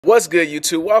What's good,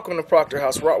 YouTube? Welcome to Proctor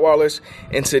House Rottweilers,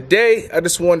 and today I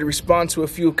just wanted to respond to a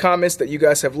few comments that you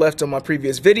guys have left on my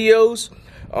previous videos.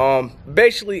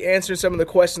 Basically answering some of the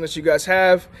questions that you guys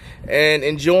have and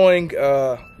enjoying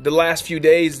the last few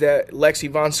days that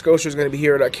Lexi Von Scotia is going to be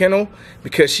here at our kennel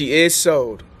because she is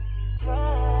sold.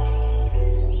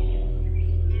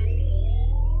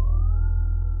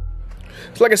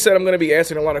 So like I said, I'm going to be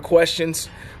answering a lot of questions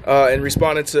and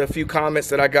responding to a few comments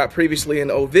that I got previously in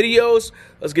old videos.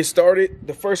 Let's get started.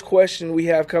 The first question we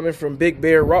have coming from Big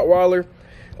Bear Rottweiler.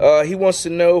 He wants to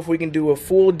know if we can do a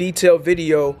full detailed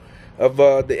video of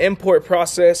the import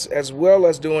process, as well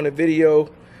as doing a video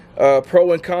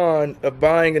pro and con of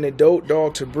buying an adult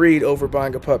dog to breed over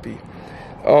buying a puppy.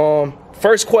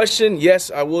 First question,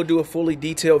 yes, I will do a fully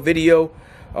detailed video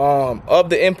of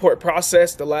the import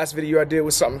process. The last video I did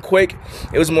was something quick.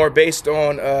 It was more based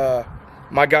on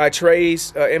my guy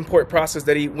Trey's import process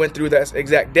that he went through that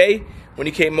exact day when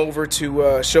he came over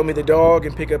to show me the dog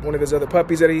and pick up one of his other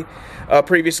puppies that he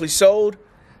previously sold.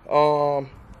 And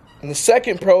the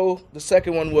second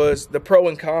one was the pro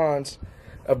and cons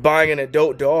of buying an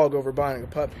adult dog over buying a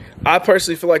puppy. I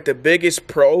personally feel like the biggest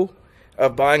pro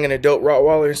of buying an adult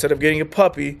Rottweiler instead of getting a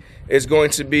puppy is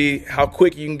going to be how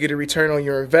quick you can get a return on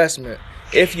your investment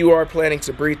if you are planning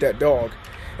to breed that dog.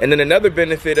 And then another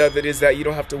benefit of it is that you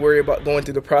don't have to worry about going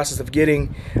through the process of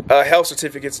getting health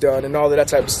certificates done and all of that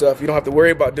type of stuff. You don't have to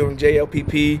worry about doing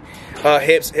JLPP,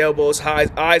 hips, elbows,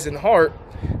 eyes, and heart,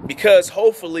 because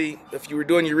hopefully if you were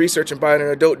doing your research and buying an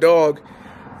adult dog,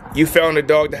 you found a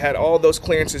dog that had all those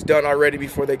clearances done already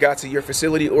before they got to your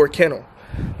facility or kennel.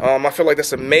 I feel like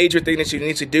that's a major thing that you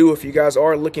need to do if you guys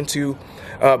are looking to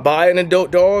buy an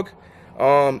adult dog.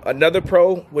 Another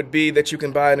pro would be that you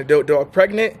can buy an adult dog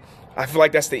pregnant. I feel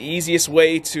like that's the easiest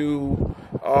way to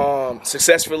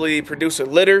successfully produce a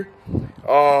litter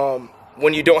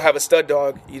when you don't have a stud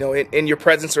dog, you know, in your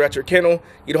presence or at your kennel.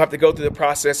 You don't have to go through the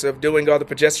process of doing all the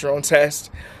progesterone tests,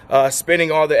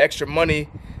 spending all the extra money,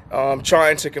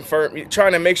 trying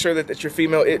to make sure that your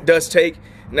female, it does take,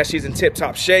 and that she's in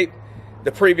tip-top shape.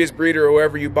 The previous breeder or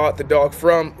whoever you bought the dog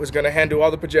from was going to handle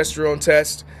all the progesterone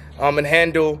tests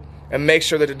and make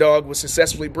sure that the dog was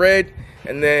successfully bred.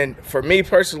 And then for me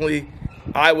personally,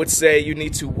 I would say you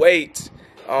need to wait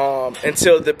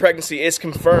until the pregnancy is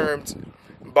confirmed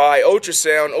by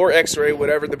ultrasound or x-ray,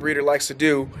 whatever the breeder likes to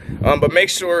do. But make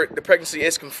sure the pregnancy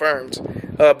is confirmed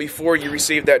before you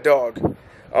receive that dog.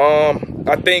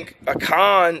 I think a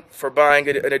con for buying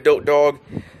an adult dog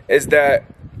is that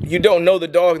you don't know the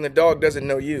dog and the dog doesn't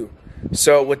know you.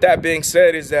 So with that being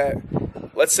said, is that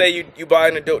let's say you buy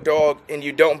an adult dog and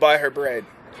you don't buy her bred.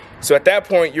 So at that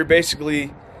point, you're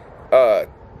basically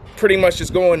pretty much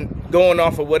just going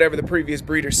off of whatever the previous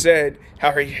breeder said,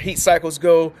 how her heat cycles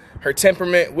go, her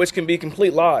temperament, which can be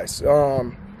complete lies.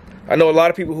 I know a lot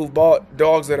of people who've bought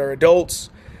dogs that are adults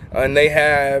and they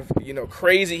have, you know,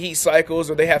 crazy heat cycles,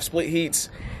 or they have split heats,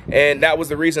 and that was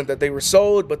the reason that they were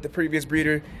sold, but the previous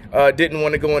breeder didn't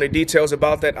want to go into details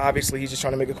about that. Obviously, he's just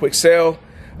trying to make a quick sale.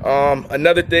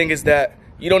 Another thing is that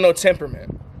you don't know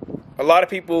temperament. A lot of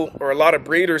people, or a lot of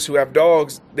breeders who have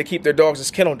dogs, they keep their dogs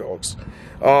as kennel dogs.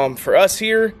 For us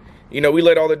here, you know, we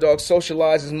let all the dogs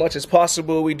socialize as much as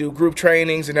possible. We do group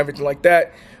trainings and everything like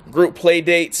that, group play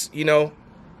dates, you know.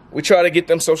 We try to get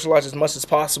them socialized as much as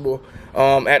possible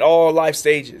at all life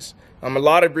stages. A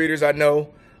lot of breeders I know,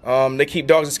 they keep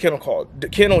dogs as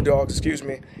kennel dogs, excuse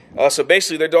me. So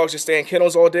basically their dogs just stay in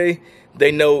kennels all day.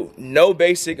 They know no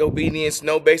basic obedience,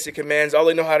 no basic commands. All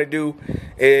they know how to do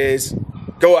is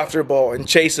go after a ball and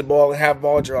chase a ball and have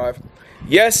ball drive.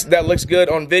 Yes, that looks good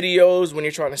on videos when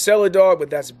you're trying to sell a dog, but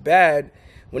that's bad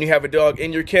when you have a dog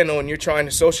in your kennel and you're trying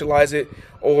to socialize it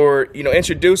or, you know,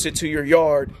 introduce it to your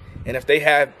yard. And if they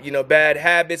have, you know, bad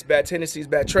habits, bad tendencies,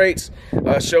 bad traits,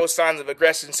 show signs of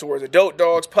aggression towards adult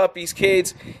dogs, puppies,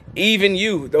 kids, even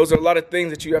you, those are a lot of things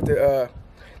that you have to,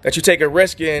 that you take a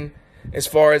risk in as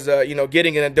far as, you know,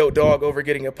 getting an adult dog over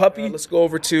getting a puppy. Let's go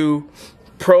over to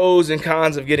pros and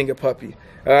cons of getting a puppy.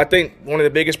 I think one of the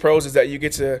biggest pros is that you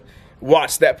get to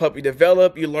watch that puppy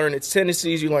develop. You learn its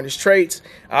tendencies, you learn its traits.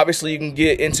 Obviously, you can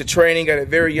get into training at a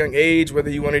very young age, whether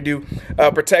you want to do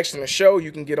protection or show,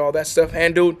 you can get all that stuff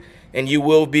handled, and you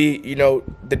will be, you know,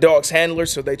 the dog's handler,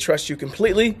 so they trust you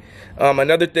completely.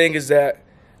 Another thing is that,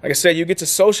 like I said, you get to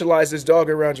socialize this dog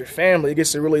around your family. It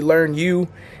gets to really learn you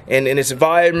and its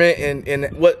environment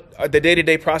and what the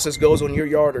day-to-day process goes on your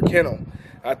yard or kennel.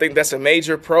 I think that's a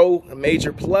major pro, a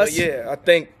major plus. But yeah, I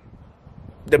think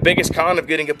the biggest con of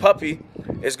getting a puppy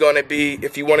is going to be,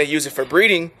 if you want to use it for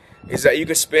breeding, is that you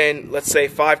can spend, let's say,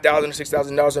 $5,000 or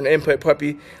 $6,000 on an input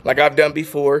puppy like I've done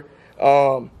before.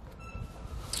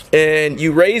 and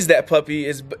you raise that puppy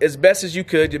as best as you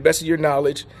could, the best of your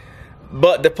knowledge,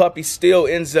 but the puppy still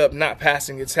ends up not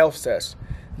passing its health test.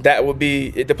 That would be,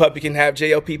 the puppy can have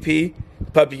JLPP,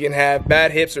 the puppy can have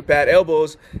bad hips or bad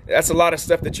elbows. That's a lot of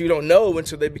stuff that you don't know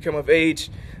until they become of age,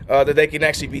 that they can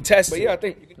actually be tested. But yeah, I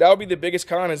think that would be the biggest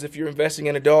con, is if you're investing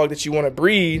in a dog that you want to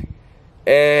breed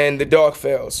and the dog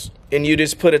fails, and you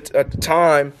just put a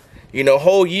time, you know,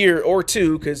 whole year or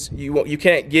two, because you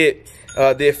can't get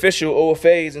the official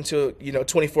OFAs until, you know,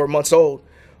 24 months old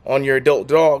on your adult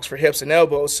dogs for hips and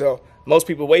elbows. So most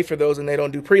people wait for those and they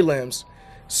don't do prelims.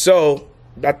 So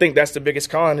I think that's the biggest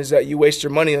con, is that you waste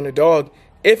your money on a dog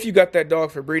if you got that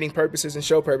dog for breeding purposes and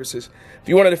show purposes. If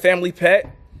you wanted a family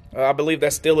pet, I believe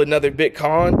that's still another big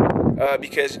con,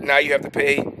 because now you have to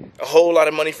pay a whole lot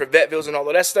of money for vet bills and all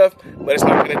of that stuff, but it's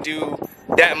not going to do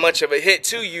that much of a hit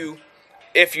to you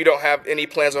if you don't have any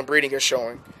plans on breeding or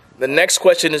showing. The next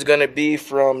question is going to be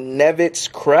from Nevitz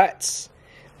Kratz.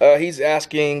 He's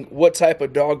asking, what type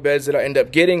of dog beds did I end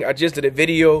up getting? I just did a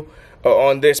video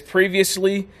on this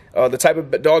previously. The type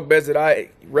of dog beds that I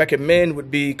recommend would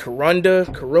be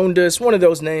Karunda. It's one of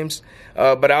those names.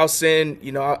 But I'll send,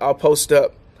 you know, I'll post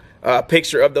up a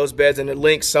picture of those beds and a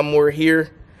link somewhere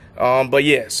here. But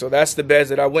yeah, so that's the beds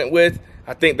that I went with.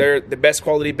 I think they're the best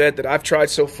quality bed that I've tried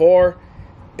so far.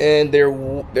 And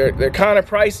they're kind of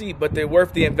pricey, but they're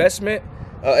worth the investment.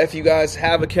 If you guys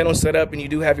have a kennel set up and you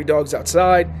do have your dogs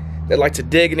outside that like to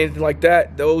dig and anything like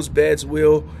that, those beds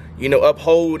will, you know,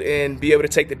 uphold and be able to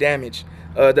take the damage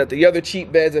that the other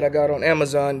cheap beds that I got on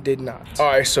Amazon did not. All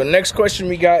right, so next question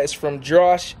we got is from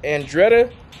Josh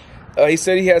Andretta. He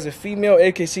said he has a female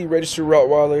AKC registered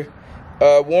Rottweiler.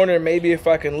 Warner, maybe if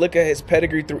I can look at his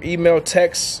pedigree through email,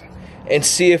 text, and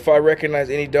see if I recognize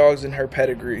any dogs in her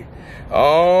pedigree.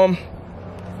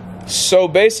 So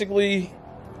basically,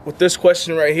 with this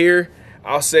question right here,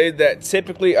 I'll say that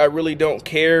typically I really don't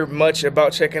care much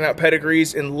about checking out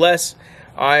pedigrees unless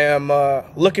I am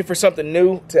looking for something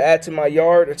new to add to my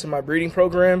yard or to my breeding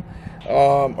program,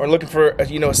 or looking for,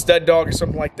 you know, a stud dog or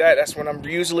something like that. That's when I'm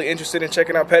usually interested in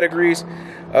checking out pedigrees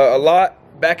a lot.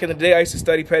 Back in the day, I used to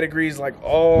study pedigrees like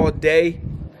all day.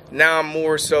 Now I'm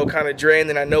more so kind of drained,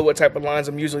 and I know what type of lines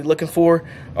I'm usually looking for.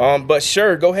 But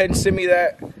sure, go ahead and send me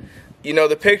that, you know,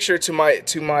 the picture to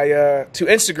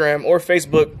Instagram or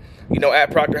Facebook, you know, at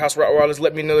Proctor House Rottweilers.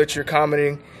 Let me know that you're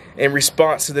commenting in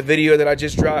response to the video that I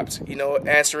just dropped, you know,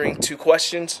 answering 2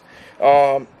 questions.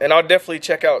 And I'll definitely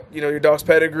check out, you know, your dog's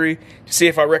pedigree to see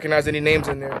if I recognize any names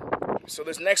in there. So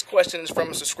this next question is from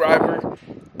a subscriber.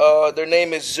 Their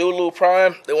name is Zulu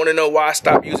Prime. They want to know why I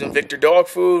stopped using Victor dog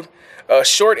food.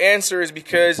 Short answer is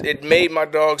because it made my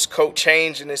dog's coat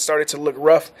change and it started to look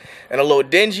rough and a little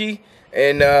dingy.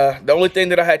 And the only thing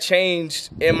that I had changed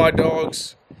in my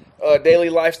dog's daily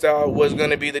lifestyle was going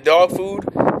to be the dog food.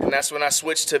 And that's when I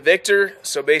switched to Victor.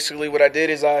 So basically what I did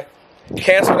is I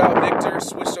canceled out Victor,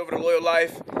 switched over to Loyal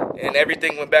Life, and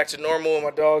everything went back to normal. And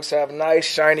my dogs have nice,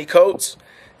 shiny coats.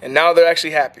 And now they're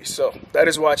actually happy. So that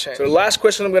is why I changed. So the last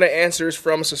question I'm going to answer is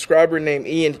from a subscriber named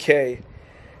Ian K.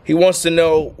 He wants to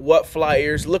know what fly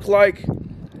ears look like.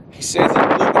 He says he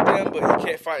Googled them, but he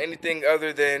can't find anything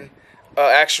other than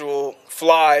actual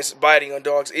flies biting on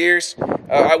dogs' ears.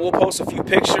 I will post a few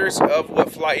pictures of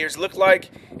what fly ears look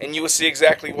like, and you will see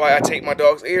exactly why I take my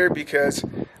dog's ear, because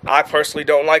I personally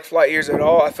don't like fly ears at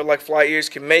all. I feel like fly ears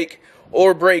can make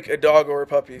or break a dog or a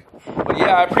puppy. But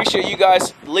yeah, I appreciate you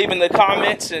guys leaving the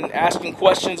comments and asking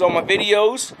questions on my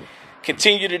videos.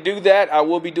 Continue to do that. I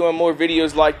will be doing more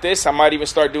videos like this. I might even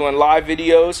start doing live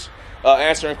videos,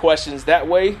 answering questions that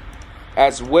way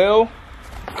as well.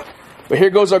 But here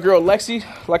goes our girl Lexi.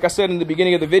 Like I said in the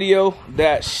beginning of the video,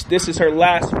 that this is her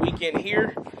last weekend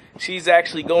here. She's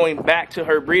actually going back to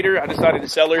her breeder. I decided to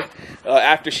sell her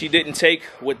after she didn't take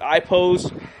with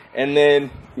iPose. And then,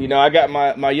 you know, I got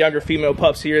my younger female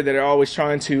pups here that are always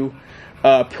trying to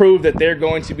prove that they're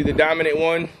going to be the dominant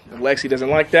one. Lexi doesn't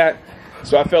like that.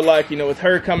 So I felt like, you know, with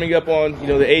her coming up on, you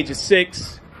know, the age of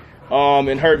 6,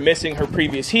 and her missing her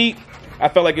previous heat, I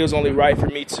felt like it was only right for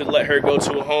me to let her go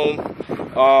to a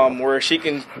home where she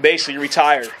can basically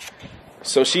retire.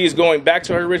 So she is going back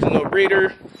to her original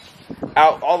breeder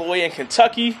out all the way in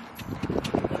Kentucky.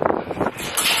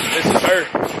 This is her.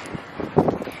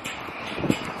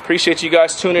 Appreciate you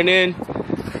guys tuning in.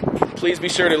 Please be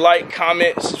sure to like,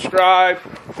 comment, subscribe.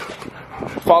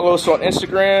 Follow us on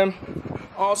Instagram.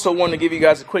 Also want to give you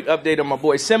guys a quick update on my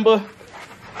boy Simba.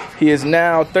 He is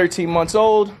now 13 months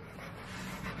old.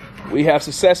 We have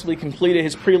successfully completed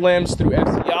his prelims through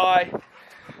FCI,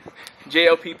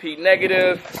 JLPP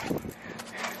negative.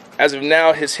 As of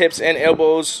now, his hips and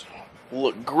elbows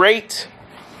look great.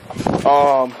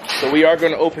 So we are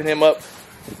going to open him up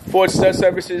for stud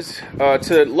services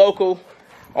to local,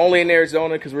 only in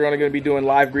Arizona, because we're only going to be doing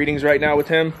live breedings right now with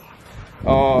him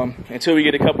until we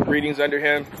get a couple breedings under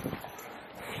him.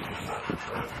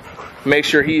 Make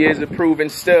sure he is a proven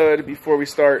stud before we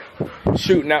start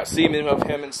shooting out semen of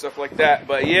him and stuff like that.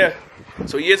 But yeah,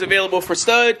 so he is available for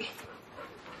stud.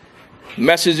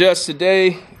 Message us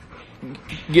today.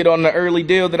 Get on the early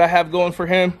deal that I have going for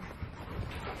him.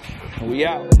 We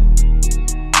out.